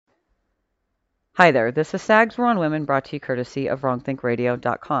Hi there, this is Sags We're on Women, brought to you courtesy of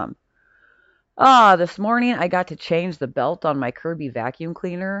WrongThinkRadio.com. This morning I got to change the belt on my Kirby vacuum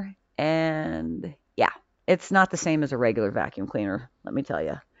cleaner, and yeah, it's not the same as a regular vacuum cleaner, let me tell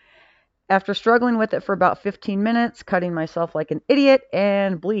you. After struggling with it for about 15 minutes, cutting myself like an idiot,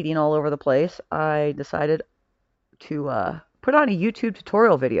 and bleeding all over the place, I decided to put on a YouTube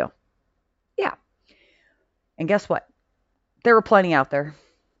tutorial video. Yeah, and guess what? There were plenty out there,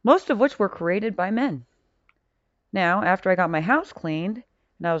 most of which were created by men. Now, after I got my house cleaned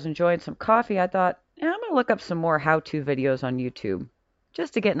and I was enjoying some coffee, I thought, I'm going to look up some more how-to videos on YouTube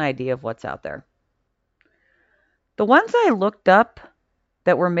just to get an idea of what's out there. The ones I looked up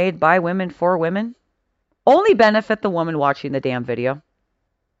that were made by women for women only benefit the woman watching the damn video.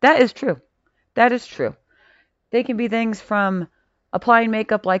 That is true. That is true. They can be things from applying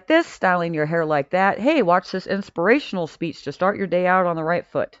makeup like this, styling your hair like that. Hey, watch this inspirational speech to start your day out on the right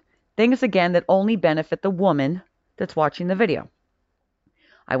foot. Things, again, that only benefit the woman that's watching the video.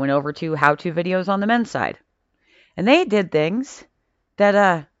 I went over to how-to videos on the men's side, and they did things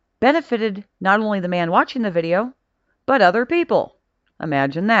that benefited not only the man watching the video, but other people.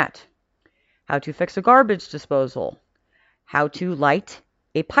 Imagine that. How to fix a garbage disposal. How to light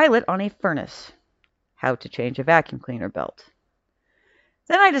a pilot on a furnace. How to change a vacuum cleaner belt.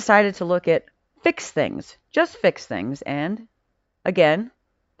 Then I decided to look at fix things, just fix things, and again,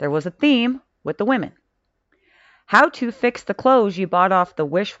 there was a theme with the women. How to fix the clothes you bought off the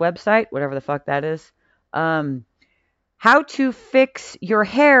Wish website, whatever the fuck that is. How to fix your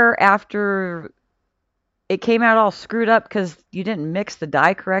hair after it came out all screwed up because you didn't mix the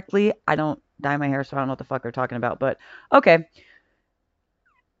dye correctly. I don't dye my hair, so I don't know what the fuck they're talking about, but okay.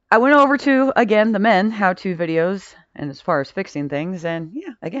 I went over to, again, the men how-to videos, and as far as fixing things, and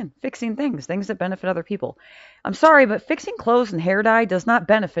yeah, again, fixing things that benefit other people. I'm sorry, but fixing clothes and hair dye does not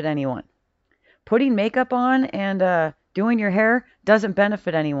benefit anyone. Putting makeup on and doing your hair doesn't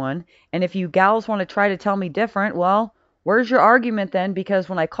benefit anyone. And if you gals want to try to tell me different, well, where's your argument then? Because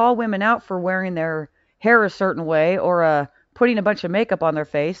when I call women out for wearing their hair a certain way or putting a bunch of makeup on their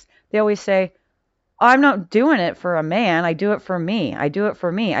face, they always say, I'm not doing it for a man. I do it for me. I do it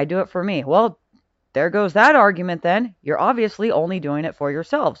for me. I do it for me. Well, there goes that argument then. You're obviously only doing it for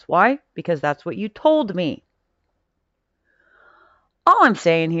yourselves. Why? Because that's what you told me. All I'm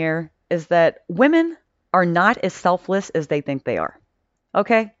saying here is that women are not as selfless as they think they are.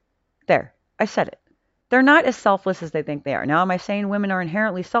 Okay? There. I said it. They're not as selfless as they think they are. Now, am I saying women are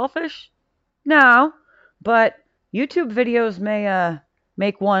inherently selfish? No. But YouTube videos may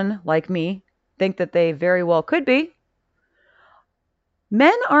make one, like me, think that they very well could be.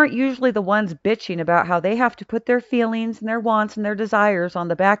 Men aren't usually the ones bitching about how they have to put their feelings and their wants and their desires on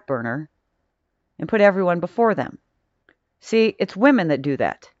the back burner and put everyone before them. See, it's women that do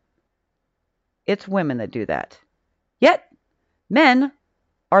that. It's women that do that. Yet, men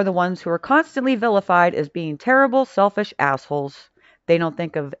are the ones who are constantly vilified as being terrible, selfish assholes. They don't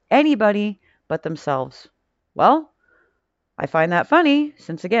think of anybody but themselves. Well, I find that funny,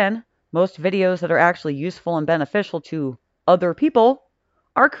 since again, most videos that are actually useful and beneficial to other people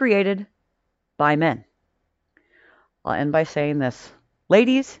are created by men. I'll end by saying this.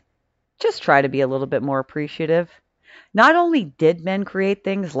 Ladies, just try to be a little bit more appreciative. Not only did men create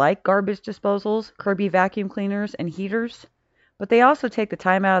things like garbage disposals, Kirby vacuum cleaners, and heaters, but they also take the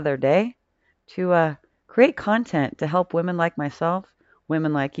time out of their day to create content to help women like myself,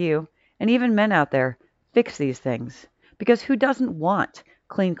 women like you, and even men out there fix these things. Because who doesn't want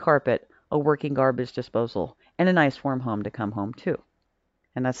clean carpet, a working garbage disposal, and a nice warm home to come home to?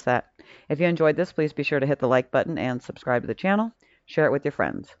 And that's that. If you enjoyed this, please be sure to hit the like button and subscribe to the channel. Share it with your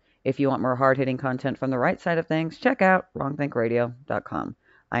friends. If you want more hard-hitting content from the right side of things, check out WrongThinkRadio.com.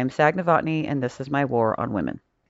 I am Sag Novotny, and this is my war on women.